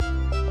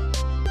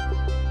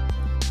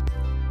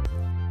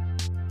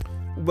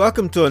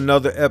Welcome to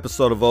another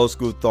episode of Old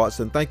School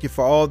Thoughts, and thank you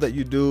for all that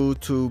you do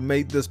to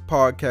make this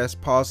podcast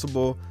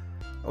possible.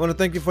 I want to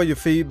thank you for your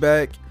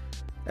feedback.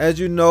 As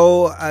you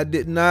know, I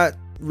did not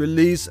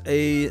release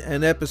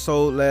an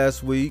episode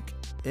last week,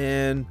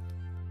 and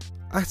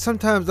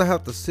sometimes I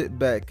have to sit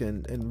back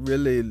and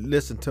really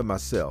listen to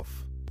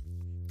myself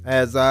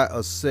as I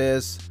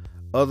assess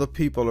other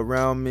people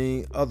around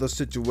me, other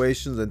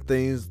situations and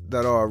things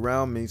that are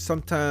around me.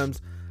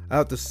 Sometimes I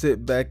have to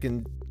sit back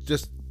and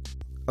just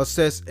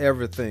assess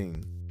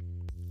everything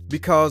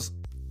because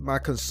my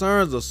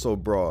concerns are so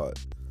broad.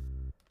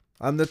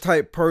 I'm the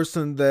type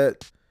person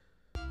that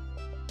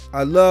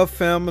I love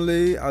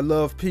family, I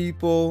love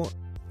people.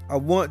 I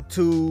want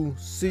to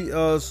see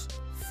us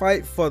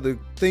fight for the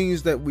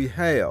things that we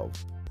have,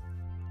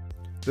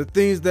 the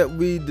things that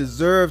we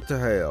deserve to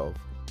have.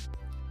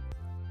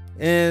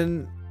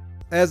 And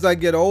as I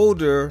get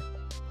older,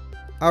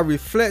 I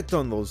reflect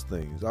on those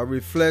things. I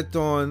reflect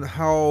on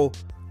how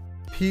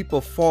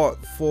people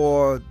fought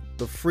for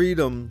the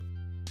freedoms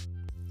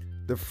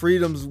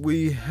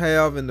we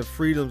have and the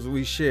freedoms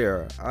we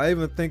share. I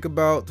even think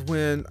about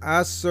when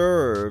I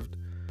served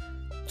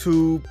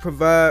to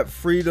provide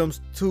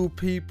freedoms to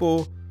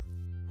people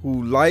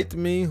who liked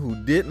me, who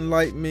didn't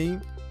like me,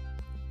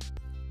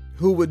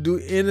 who would do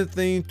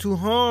anything to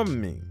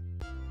harm me.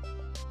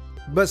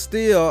 But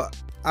still,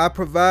 I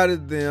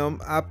provided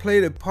them, I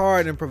played a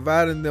part in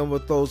providing them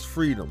with those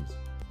freedoms.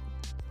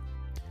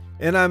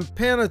 And I'm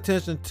paying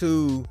attention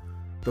to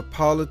the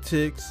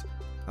politics.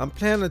 I'm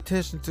paying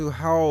attention to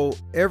how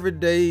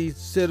everyday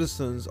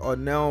citizens are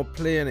now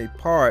playing a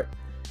part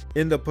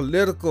in the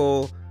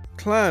political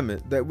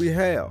climate that we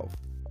have.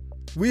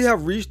 We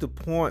have reached a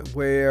point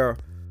where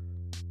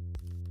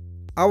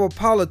our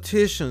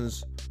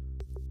politicians,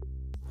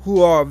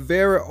 who are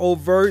very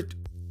overt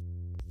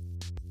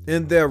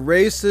in their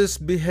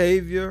racist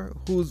behavior,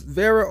 who's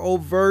very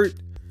overt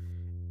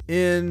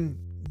in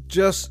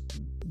just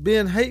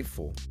being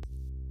hateful,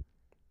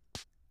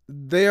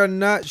 they are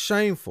not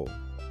shameful.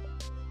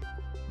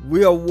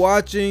 We are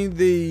watching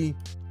the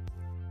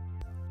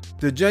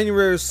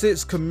January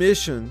 6th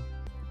commission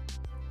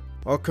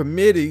or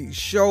committee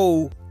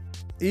show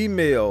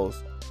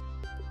emails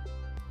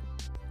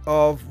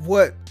of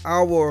what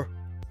our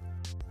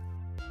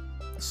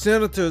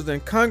senators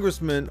and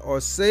congressmen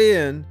are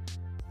saying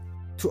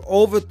to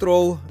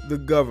overthrow the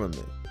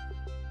government.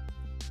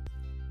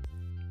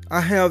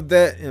 I have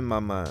that in my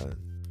mind.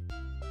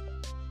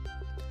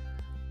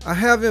 I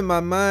have in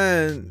my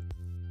mind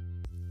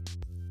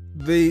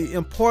the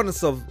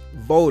importance of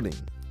voting.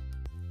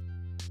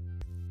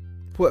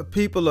 What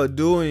people are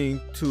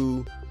doing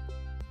to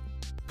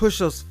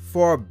push us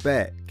far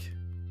back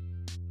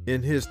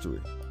in history.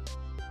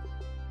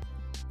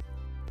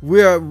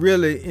 We are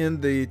really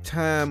in the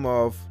time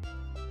of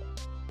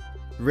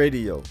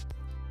radio.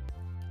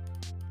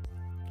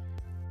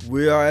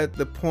 We are at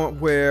the point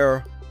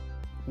where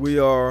we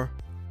are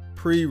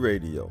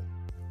pre-radio.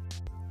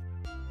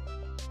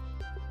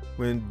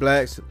 When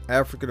blacks,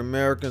 African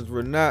Americans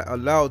were not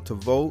allowed to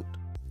vote.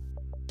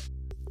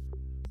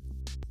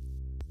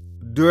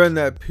 During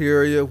that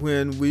period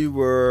when we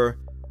were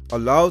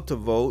allowed to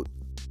vote,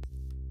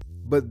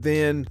 but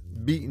then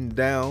beaten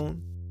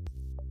down.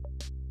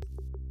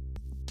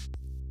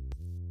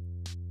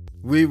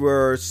 We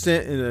were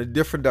sent in a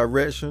different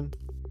direction.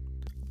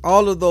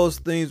 All of those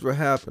things were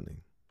happening.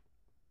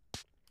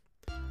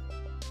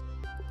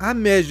 I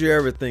measure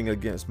everything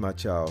against my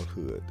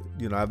childhood.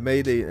 You know, I've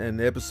made an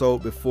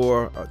episode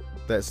before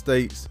that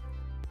states,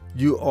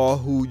 you are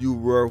who you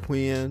were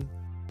when,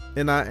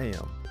 and I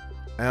am.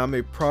 I am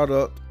a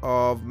product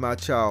of my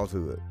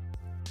childhood.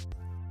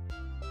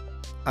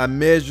 I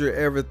measure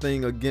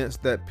everything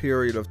against that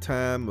period of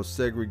time of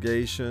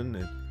segregation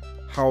and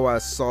how I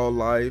saw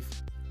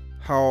life,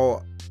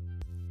 how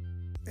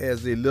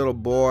as a little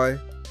boy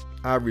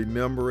I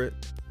remember it.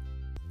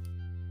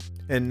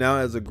 And now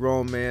as a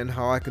grown man,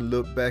 how I can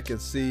look back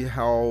and see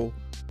how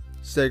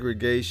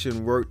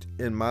segregation worked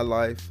in my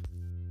life,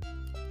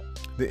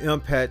 the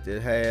impact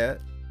it had,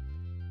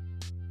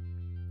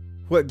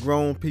 what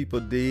grown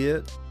people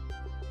did,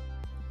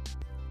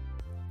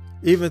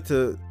 even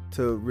to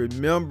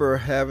remember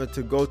having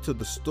to go to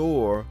the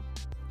store,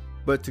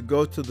 but to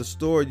go to the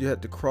store you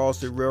had to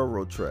cross a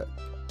railroad track.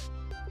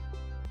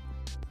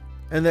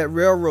 And that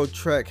railroad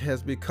track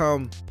has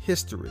become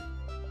history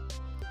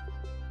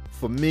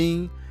for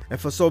me and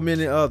for so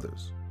many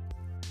others.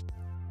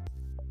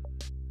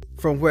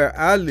 From where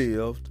I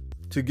lived,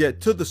 to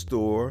get to the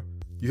store,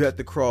 you had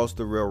to cross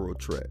the railroad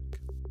track.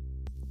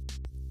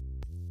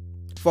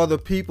 For the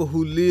people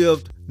who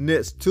lived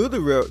next to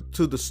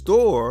the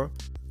store,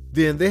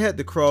 then they had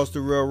to cross the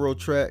railroad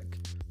track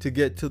to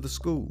get to the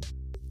school.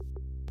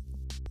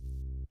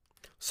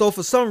 So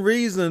for some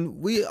reason,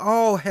 we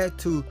all had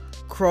to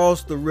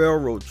cross the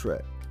railroad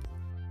track.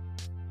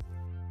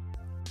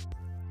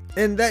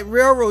 And that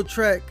railroad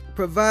track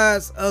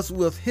provides us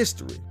with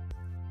history.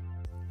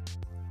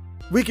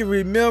 We can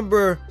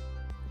remember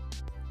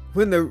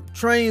when the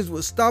trains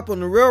would stop on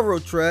the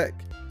railroad track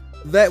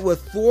that would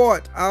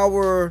thwart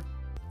our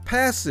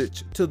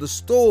passage to the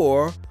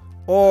store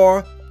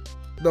or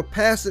the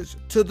passage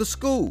to the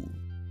school.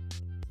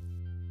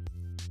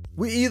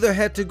 We either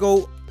had to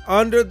go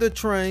under the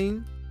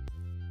train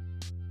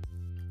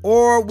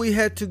or we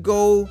had to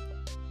go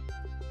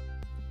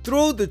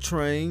through the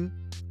train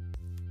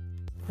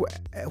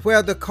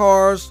where the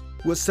cars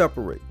would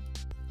separate.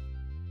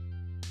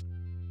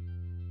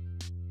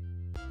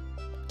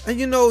 And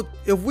you know,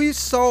 if we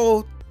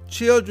saw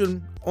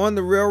children on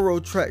the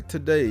railroad track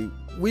today,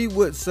 we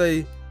would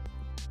say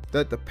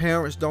that the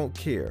parents don't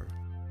care.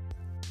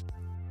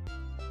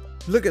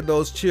 Look at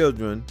those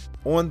children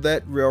on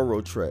that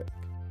railroad track.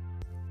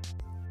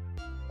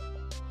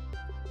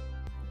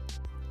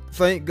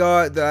 Thank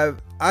God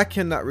that I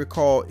cannot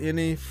recall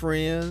any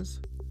friends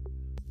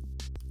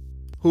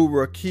who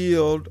were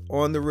killed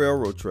on the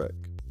railroad track.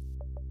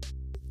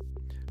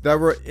 There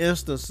were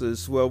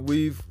instances where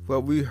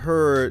we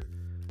heard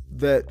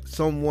that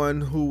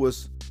someone who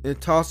was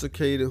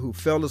intoxicated, who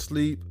fell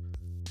asleep,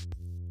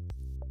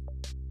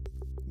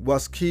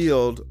 was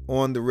killed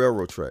on the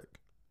railroad track.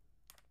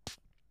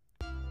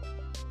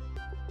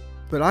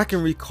 But I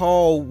can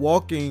recall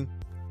walking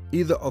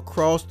either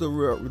across the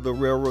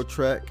railroad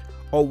track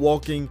or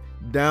walking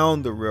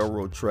down the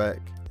railroad track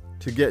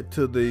to get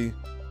to the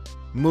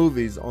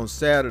movies on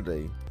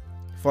Saturday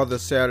for the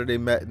Saturday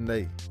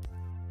matinee.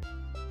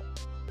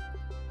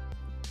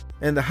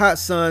 And the hot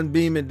sun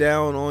beaming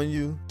down on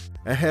you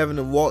and having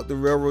to walk the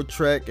railroad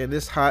track, and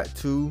it's hot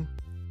too.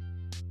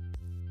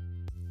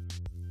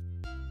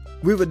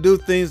 We would do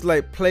things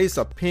like place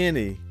a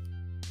penny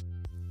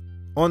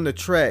on the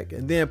track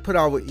and then put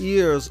our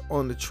ears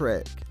on the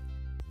track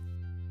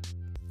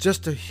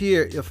just to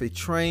hear if a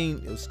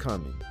train is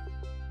coming.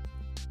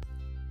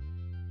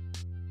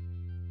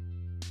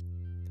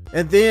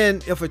 And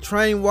then if a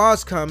train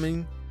was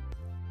coming,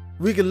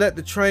 we could let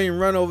the train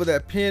run over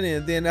that penny,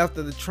 and then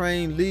after the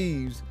train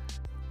leaves,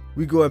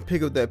 we go and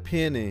pick up that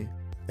penny,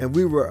 and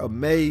we were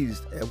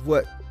amazed at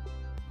what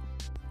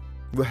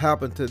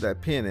happened to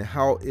that penny,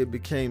 how it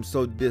became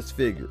so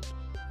disfigured.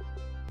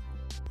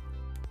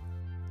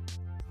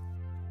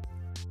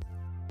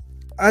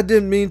 I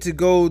didn't mean to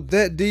go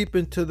that deep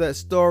into that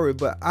story,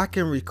 but I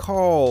can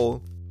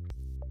recall,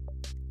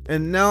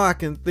 and now I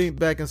can think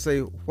back and say,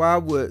 why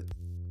would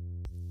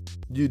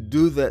you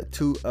do that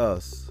to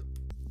us?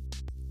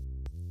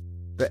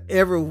 That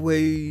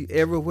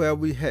everywhere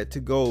we had to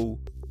go,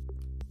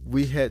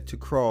 we had to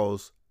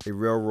cross a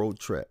railroad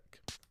track.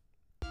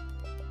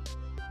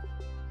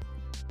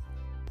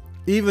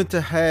 Even to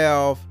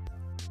have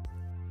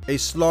a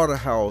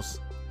slaughterhouse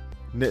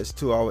next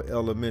to our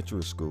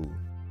elementary school.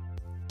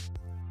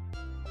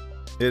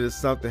 It is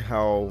something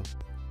how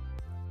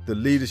the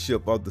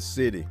leadership of the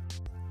city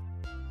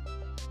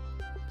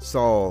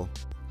saw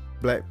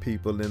black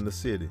people in the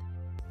city.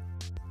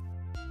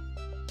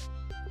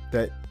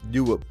 That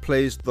you would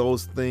place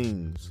those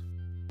things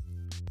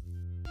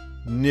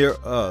near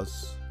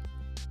us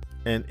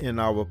and in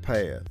our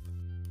path.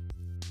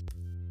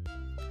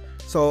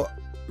 So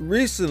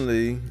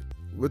recently,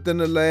 within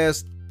the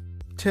last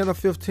 10 or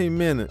 15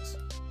 minutes,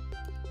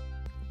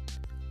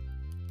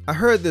 I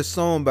heard this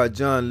song by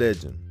John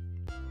Legend.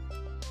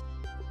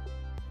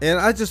 And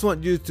I just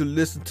want you to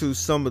listen to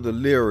some of the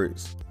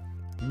lyrics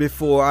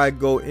before I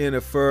go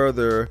any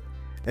further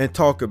and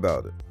talk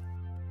about it.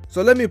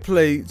 So let me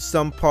play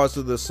some parts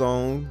of the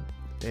song,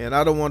 and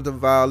I don't want to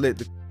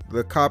violate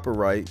the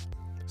copyright,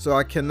 so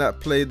I cannot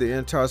play the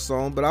entire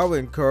song, but I would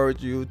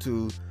encourage you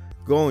to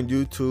go on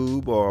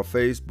YouTube or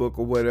Facebook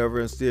or whatever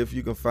and see if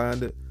you can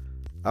find it.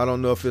 I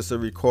don't know if it's a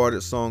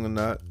recorded song or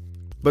not,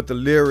 but the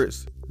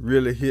lyrics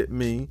really hit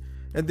me,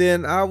 and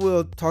then I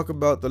will talk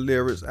about the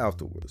lyrics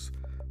afterwards.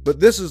 But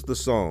this is the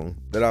song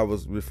that I'm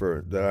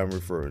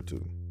referring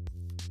to.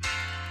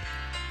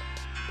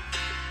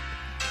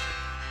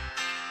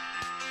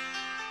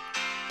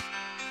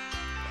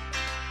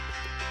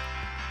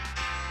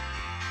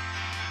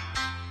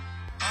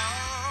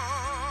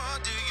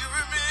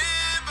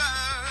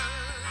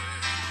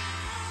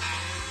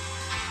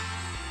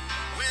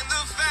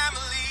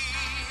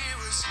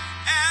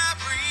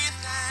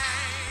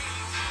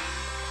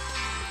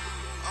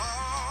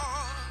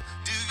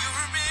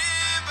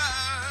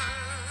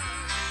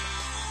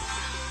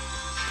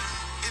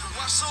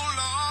 So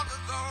long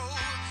ago,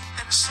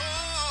 and so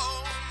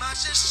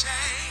much has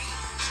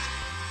changed.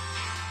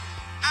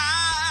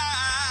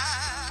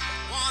 I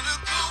wanna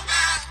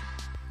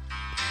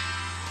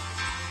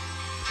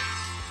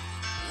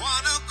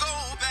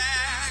go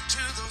back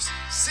to those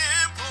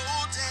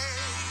simple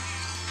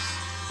days.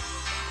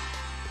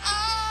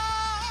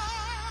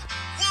 I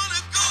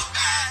wanna go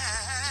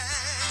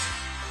back.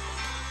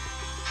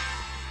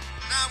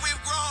 Now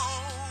we've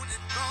grown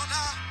and gone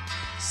our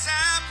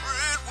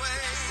separate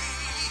ways.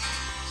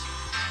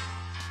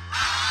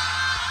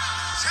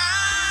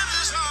 Time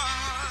is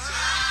hard.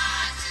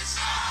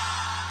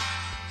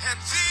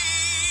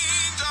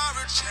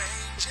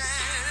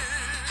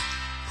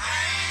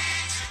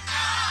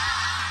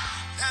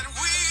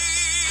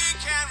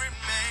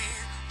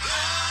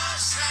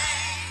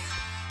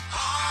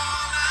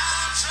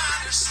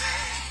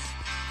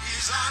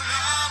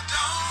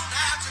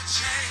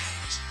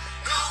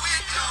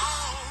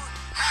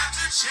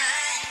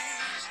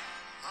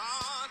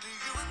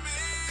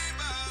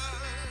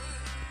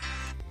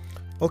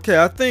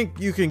 Okay, I think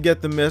you can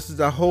get the message.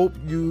 I hope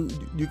you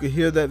can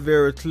hear that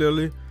very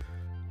clearly.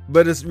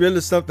 But it's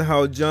really something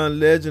how John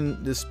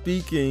Legend is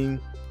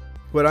speaking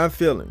what I'm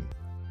feeling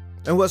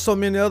and what so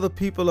many other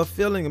people are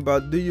feeling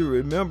about. Do you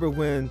remember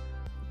when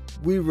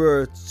we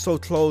were so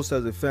close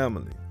as a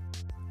family,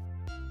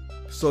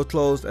 so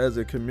close as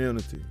a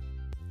community?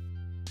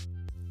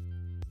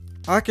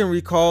 I can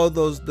recall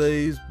those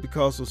days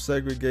because of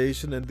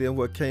segregation, and then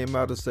what came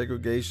out of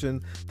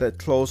segregation, that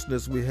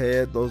closeness we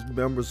had, those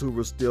members who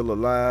were still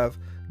alive,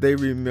 they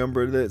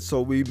remembered it,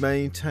 so we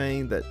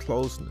maintained that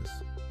closeness.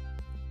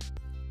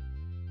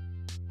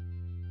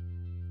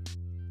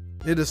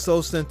 It is so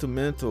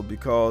sentimental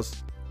because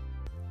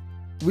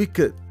we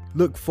could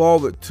look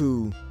forward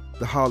to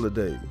the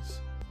holidays.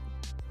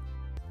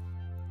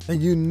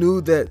 And you knew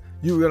that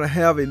you were going to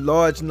have a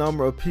large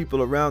number of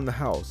people around the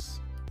house.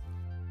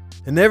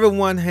 And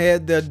everyone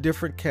had their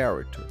different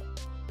character.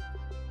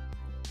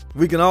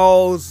 We can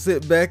all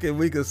sit back and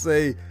we can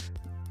say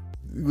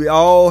we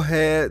all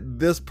had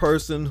this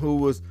person who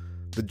was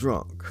the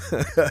drunk.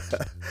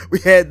 We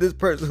had this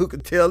person who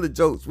could tell the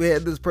jokes. We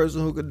had this person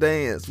who could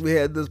dance. We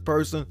had this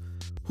person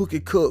who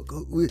could cook.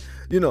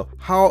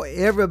 How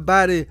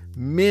everybody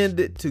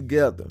mended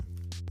together.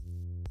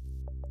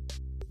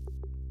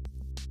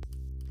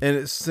 And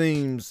it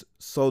seems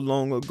so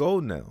long ago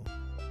now.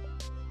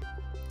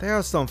 There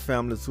are some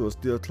families who are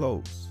still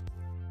close.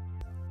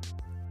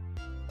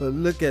 But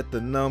look at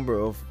the number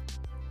of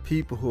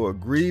people who are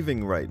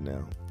grieving right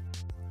now.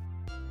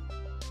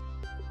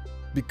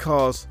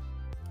 Because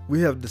we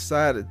have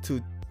decided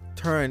to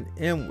turn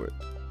inward.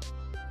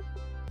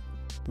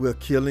 We're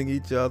killing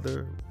each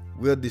other.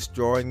 We're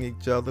destroying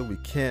each other. We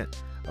can't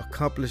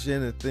accomplish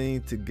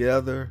anything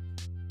together.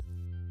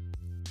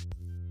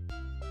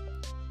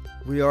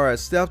 We are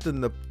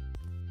accepting the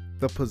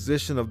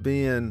position of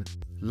being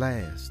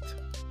last,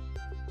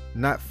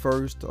 not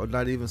first, or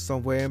not even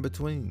somewhere in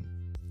between.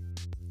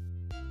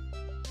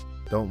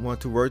 Don't want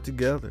to work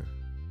together.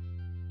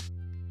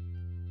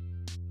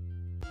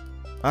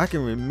 I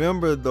can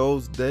remember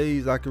those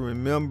days. I can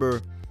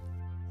remember,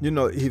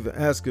 even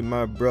asking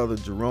my brother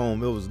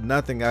Jerome. It was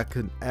nothing I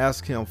could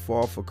ask him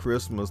for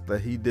Christmas that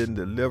he didn't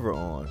deliver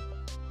on.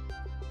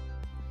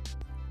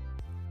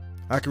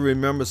 I can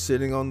remember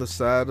sitting on the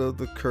side of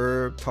the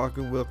curb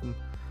talking with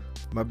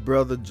my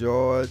brother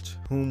George,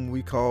 whom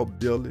we call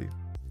Billy.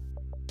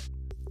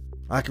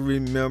 I can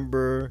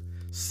remember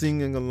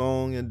singing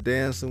along and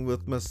dancing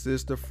with my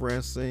sister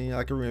Francine.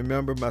 I can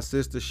remember my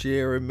sister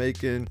Sherry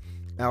making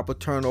apple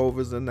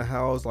turnovers in the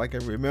house. I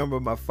can remember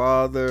my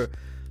father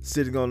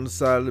sitting on the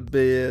side of the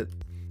bed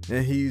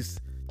and he's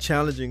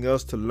challenging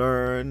us to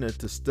learn and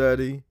to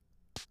study.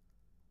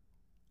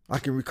 I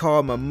can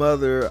recall my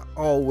mother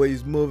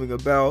always moving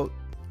about.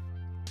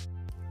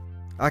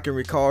 I can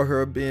recall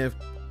her being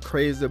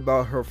crazy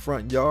about her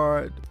front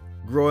yard,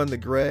 growing the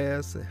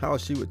grass, and how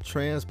she would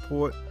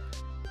transport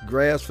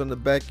grass from the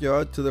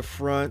backyard to the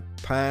front,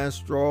 pine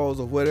straws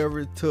or whatever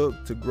it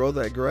took to grow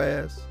that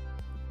grass.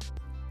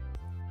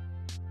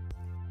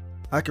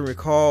 I can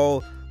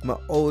recall my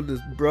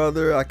oldest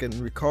brother. I can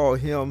recall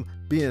him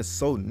being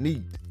so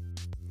neat.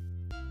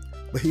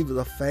 But he was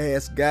a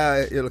fast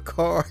guy in a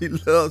car. He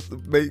loves to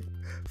make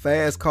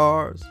fast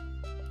cars.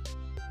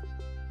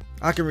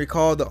 I can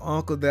recall the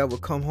uncle that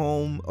would come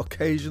home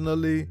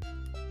occasionally.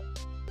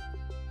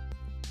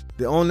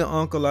 The only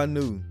uncle I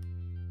knew.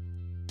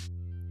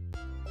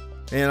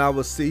 And I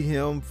would see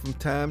him from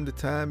time to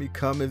time. He'd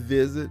come and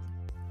visit.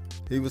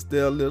 He would stay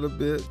a little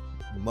bit.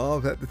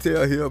 Mom had to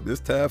tell him, it's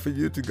time for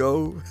you to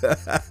go.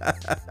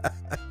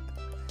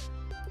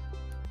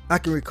 I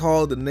can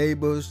recall the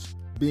neighbors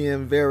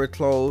being very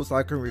close.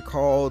 I can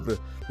recall the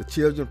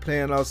children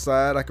playing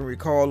outside. I can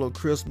recall on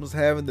Christmas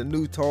having the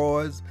new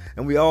toys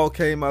and we all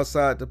came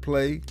outside to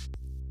play.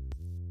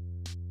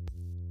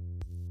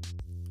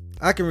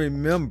 I can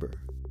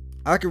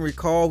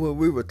recall when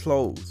we were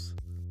close.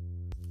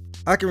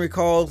 I can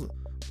recall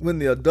when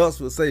the adults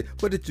would say,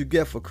 what did you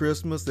get for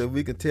Christmas? And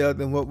we can tell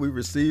them what we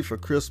received for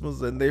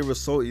Christmas, and they were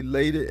so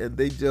elated and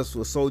they just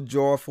were so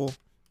joyful.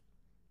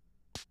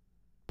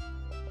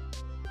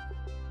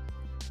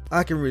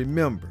 I can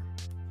remember.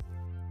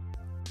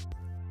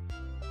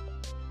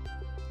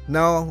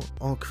 Now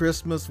on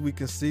Christmas we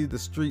can see the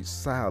streets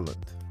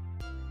silent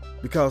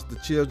because the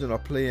children are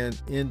playing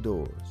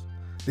indoors.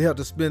 They have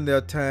to spend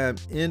their time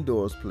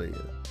indoors playing.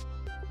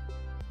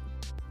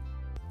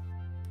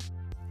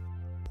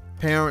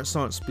 Parents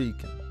aren't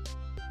speaking.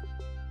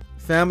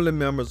 Family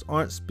members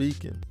aren't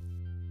speaking.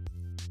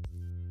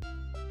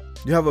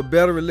 You have a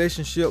better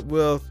relationship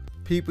with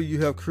people you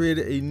have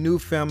created a new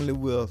family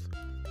with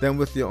than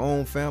with your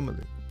own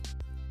family.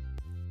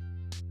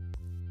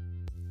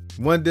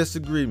 One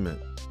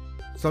disagreement.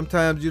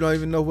 Sometimes you don't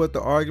even know what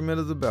the argument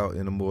is about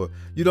anymore.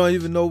 You don't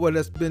even know what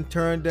has been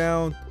turned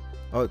down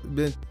or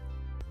been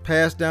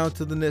passed down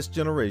to the next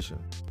generation.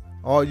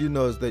 All you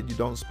know is that you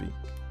don't speak.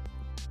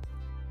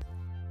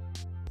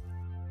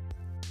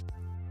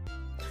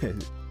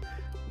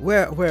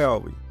 Where are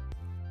we?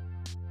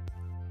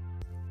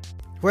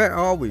 Where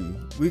are we?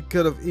 We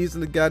could have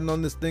easily gotten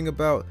on this thing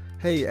about,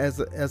 hey, as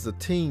a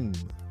team,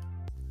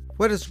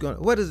 what is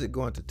it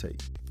going to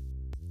take?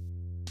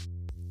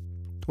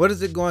 What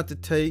is it going to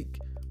take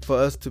for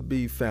us to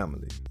be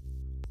family?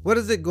 What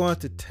is it going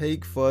to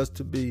take for us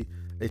to be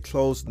a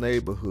close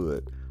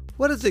neighborhood?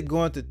 What is it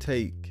going to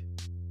take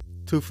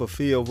to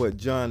fulfill what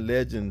John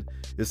Legend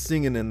is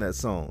singing in that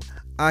song?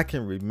 I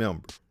can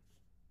remember.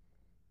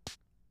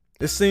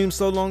 It seems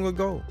so long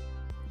ago.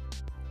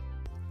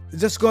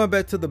 Just going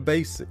back to the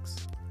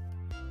basics.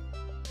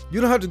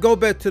 You don't have to go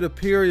back to the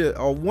period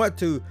or want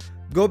to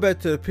go back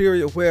to the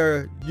period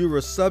where you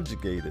were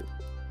subjugated.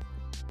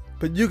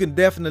 But you can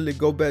definitely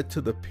go back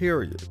to the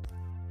period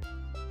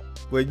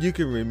where you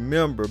can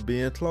remember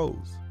being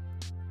close.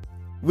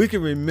 We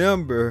can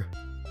remember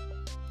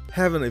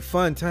having a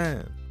fun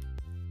time.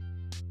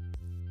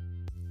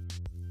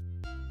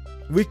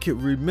 We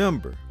can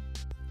remember.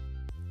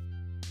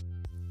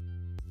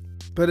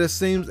 But it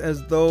seems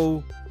as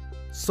though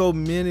so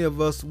many of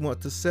us want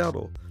to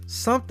settle.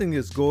 Something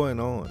is going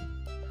on.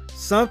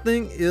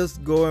 Something is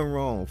going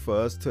wrong for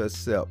us to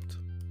accept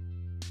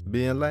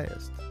being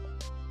last.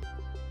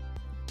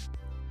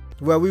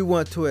 Where we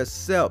want to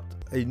accept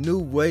a new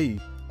way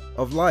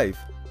of life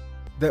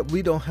that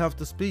we don't have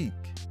to speak.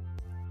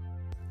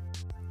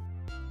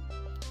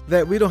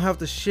 That we don't have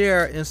to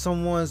share in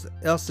someone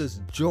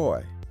else's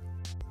joy.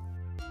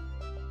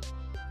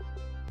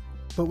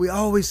 But we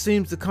always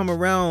seem to come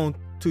around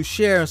to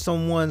share in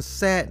someone's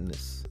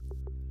sadness.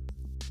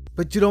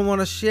 But you don't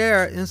want to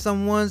share in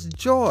someone's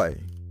joy.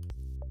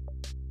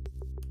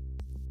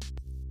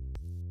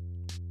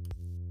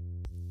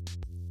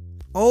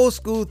 Old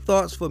school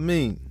thoughts for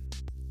me.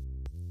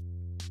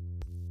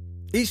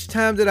 Each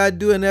time that I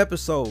do an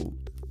episode,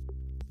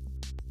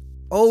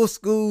 old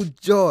school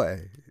joy,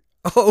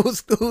 old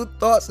school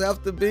thoughts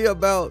have to be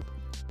about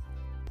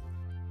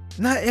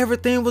not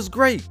everything was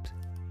great,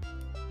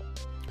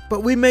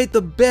 but we made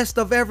the best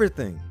of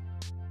everything.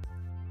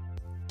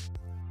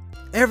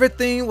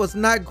 Everything was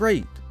not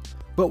great,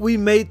 but we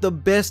made the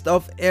best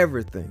of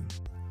everything.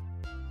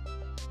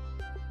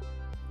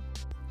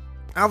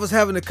 I was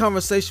having a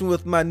conversation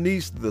with my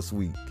niece this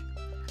week.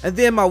 And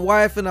then my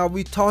wife and I,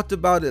 we talked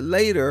about it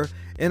later.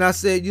 And I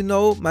said,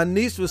 my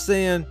niece was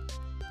saying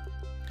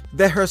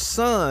that her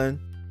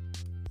son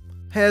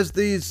has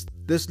this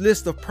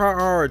list of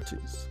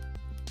priorities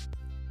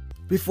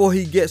before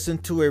he gets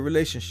into a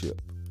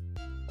relationship.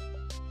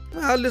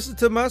 I listen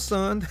to my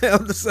son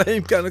have the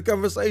same kind of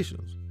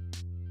conversations.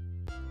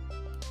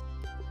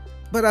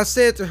 But I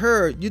said to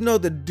her,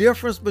 the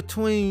difference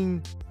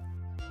between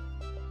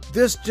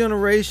this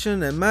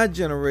generation and my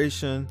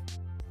generation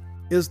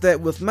is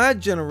that with my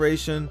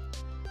generation,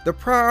 the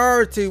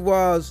priority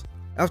was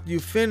after you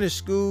finish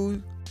school,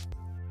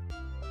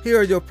 here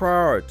are your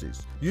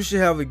priorities. You should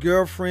have a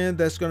girlfriend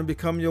that's going to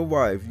become your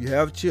wife. You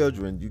have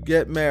children. You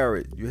get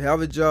married. You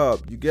have a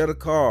job. You get a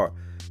car.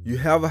 You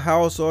have a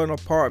house or an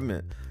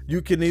apartment.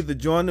 You can either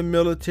join the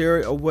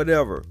military or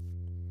whatever.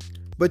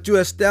 But you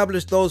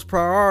establish those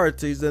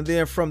priorities, and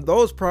then from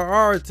those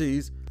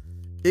priorities,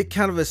 it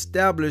kind of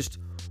established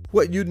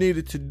what you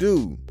needed to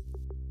do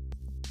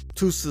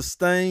to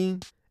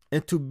sustain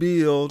and to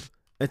build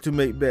and to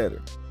make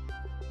better.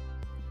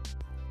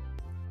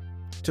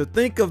 To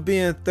think of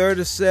being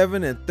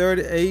 37 and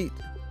 38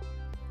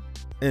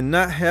 and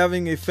not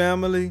having a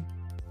family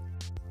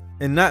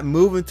and not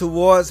moving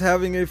towards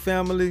having a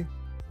family,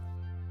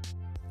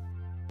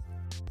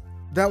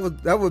 that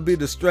would be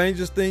the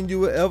strangest thing you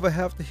would ever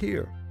have to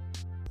hear.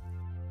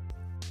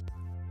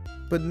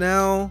 But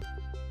now,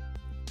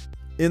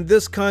 in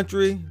this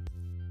country,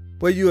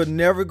 where you are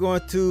never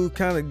going to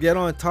kind of get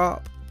on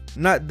top,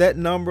 not that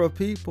number of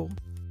people,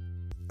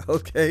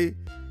 okay?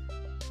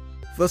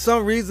 For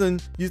some reason,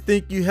 you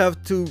think you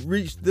have to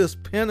reach this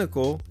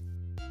pinnacle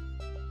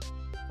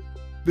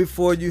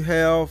before you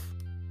have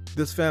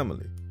this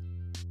family.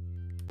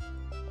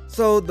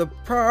 So the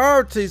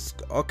priorities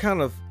are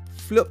kind of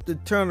flipped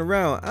and turned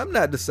around. I'm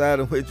not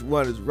deciding which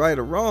one is right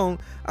or wrong.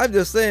 I'm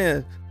just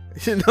saying,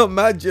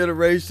 my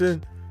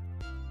generation,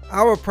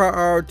 our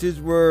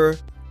priorities were,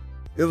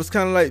 it was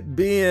kind of like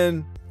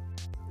being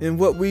in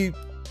what we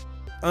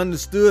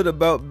understood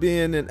about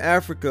being in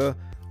Africa.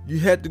 You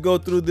had to go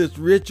through this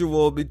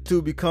ritual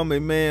to become a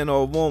man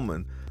or a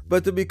woman.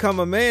 But to become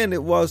a man,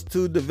 it was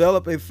to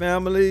develop a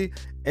family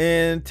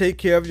and take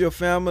care of your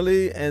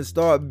family and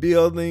start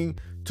building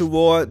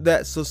toward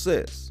that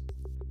success.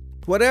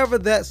 Whatever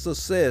that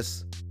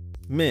success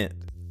meant,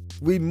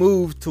 we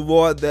moved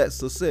toward that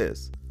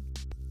success.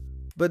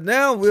 But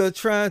now we're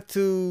trying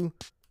to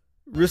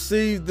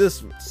receive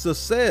this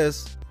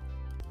success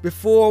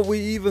before we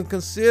even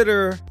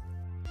consider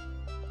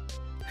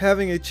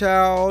having a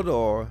child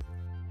or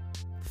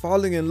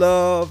falling in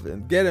love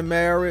and getting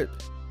married.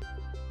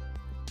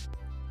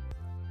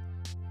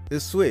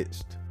 It's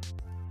switched.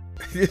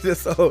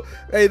 So,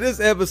 hey,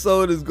 this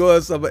episode is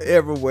going somewhere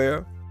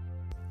everywhere.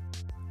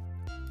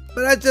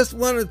 But I just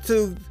wanted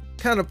to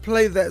kind of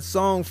play that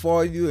song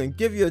for you and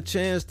give you a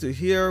chance to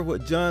hear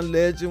what John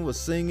Legend was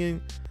singing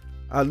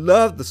I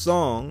loved the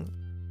song.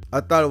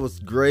 I thought it was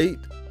great.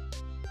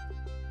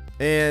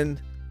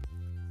 And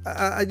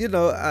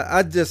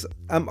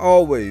I'm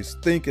always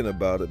thinking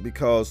about it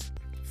because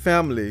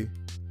family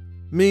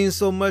means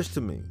so much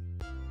to me.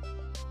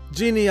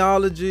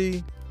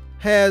 Genealogy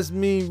has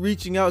me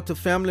reaching out to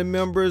family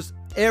members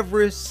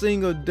every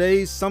single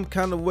day, some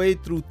kind of way,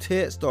 through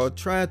text or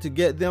trying to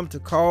get them to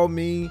call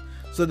me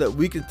so that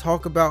we can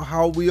talk about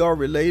how we are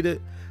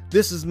related.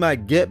 This is my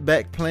get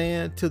back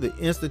plan to the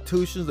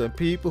institutions and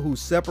people who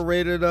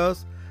separated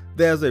us.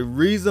 There's a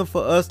reason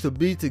for us to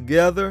be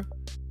together.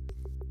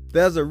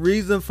 There's a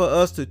reason for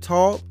us to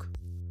talk.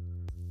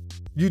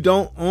 You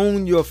don't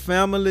own your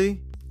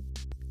family.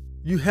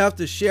 You have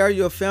to share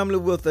your family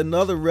with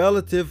another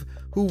relative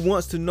who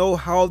wants to know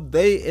how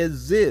they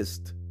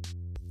exist.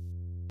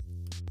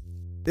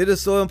 It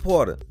is so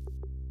important.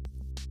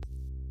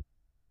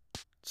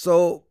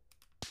 So,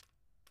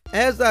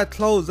 as I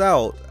close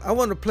out, I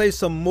want to play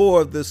some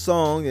more of this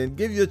song and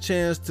give you a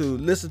chance to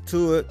listen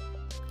to it.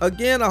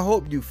 Again, I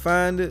hope you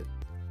find it.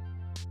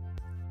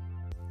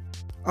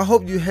 I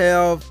hope you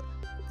have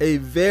a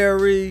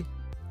very,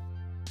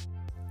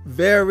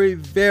 very,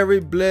 very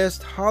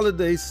blessed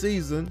holiday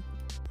season.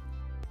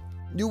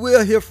 You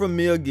will hear from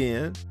me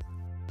again.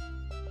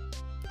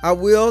 I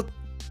will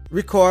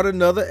record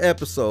another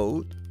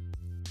episode.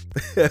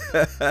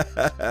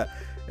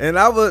 And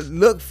I would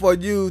look for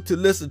you to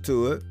listen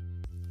to it.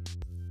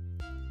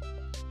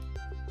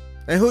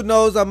 And who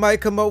knows, I might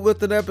come up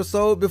with an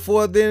episode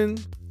before then.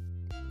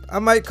 I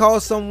might call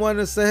someone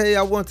and say, hey,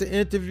 I want to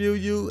interview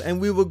you, and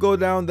we will go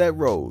down that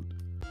road.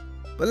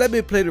 But let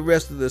me play the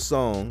rest of this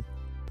song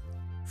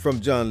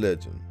from John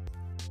Legend.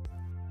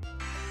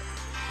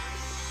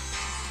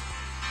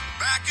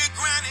 Back at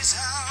Granny's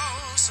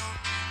house on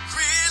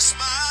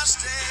Christmas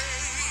Day,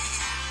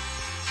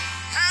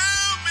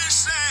 help me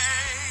say,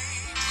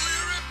 do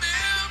you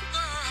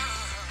remember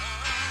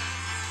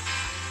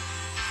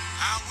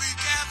how we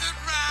gathered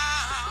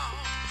round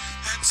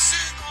and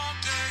sing all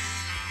day?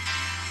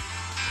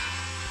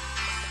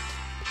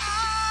 I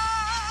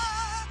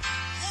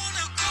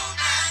wanna go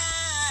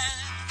back,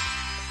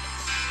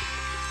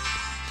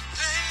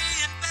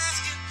 playing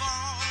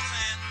basketball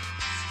and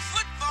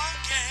football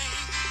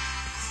games.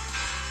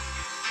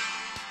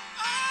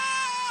 I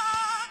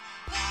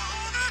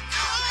wanna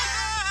go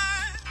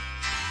back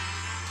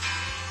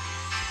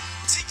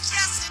to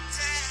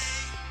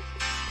yesterday,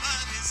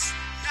 but it's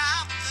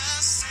not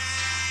the same.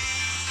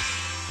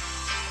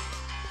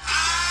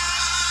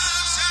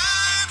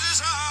 Times is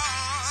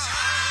hard,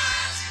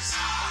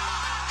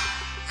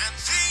 and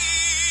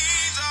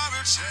things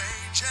are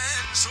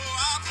changing, so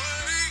I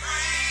pray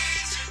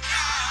to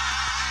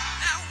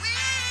God that we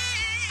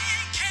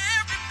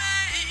can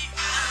remain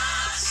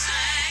the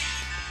same.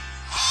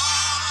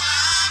 All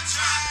I'm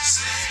trying to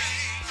say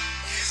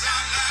is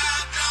our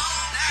love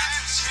don't have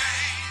to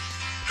change.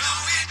 No,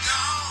 it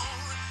don't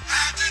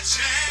have to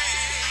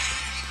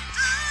change.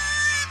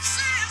 Times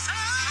is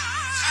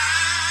hard,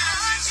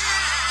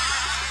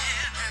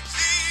 and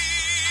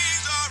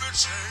things are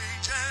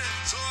changing,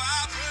 so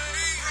I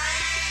pray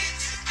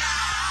to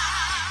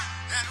God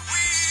that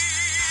we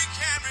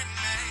can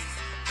remain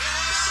the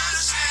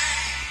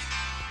same.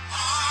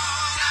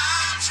 All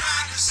I'm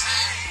trying to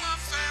say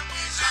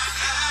is our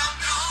love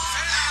don't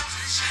have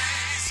to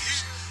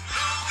change.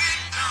 No, it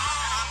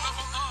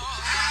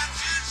don't have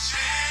to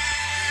change.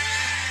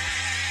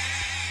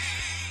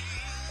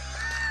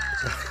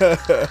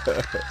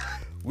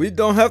 We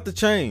don't have to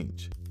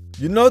change.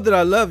 You know that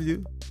I love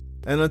you.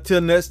 And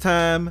until next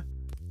time,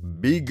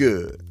 be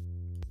good.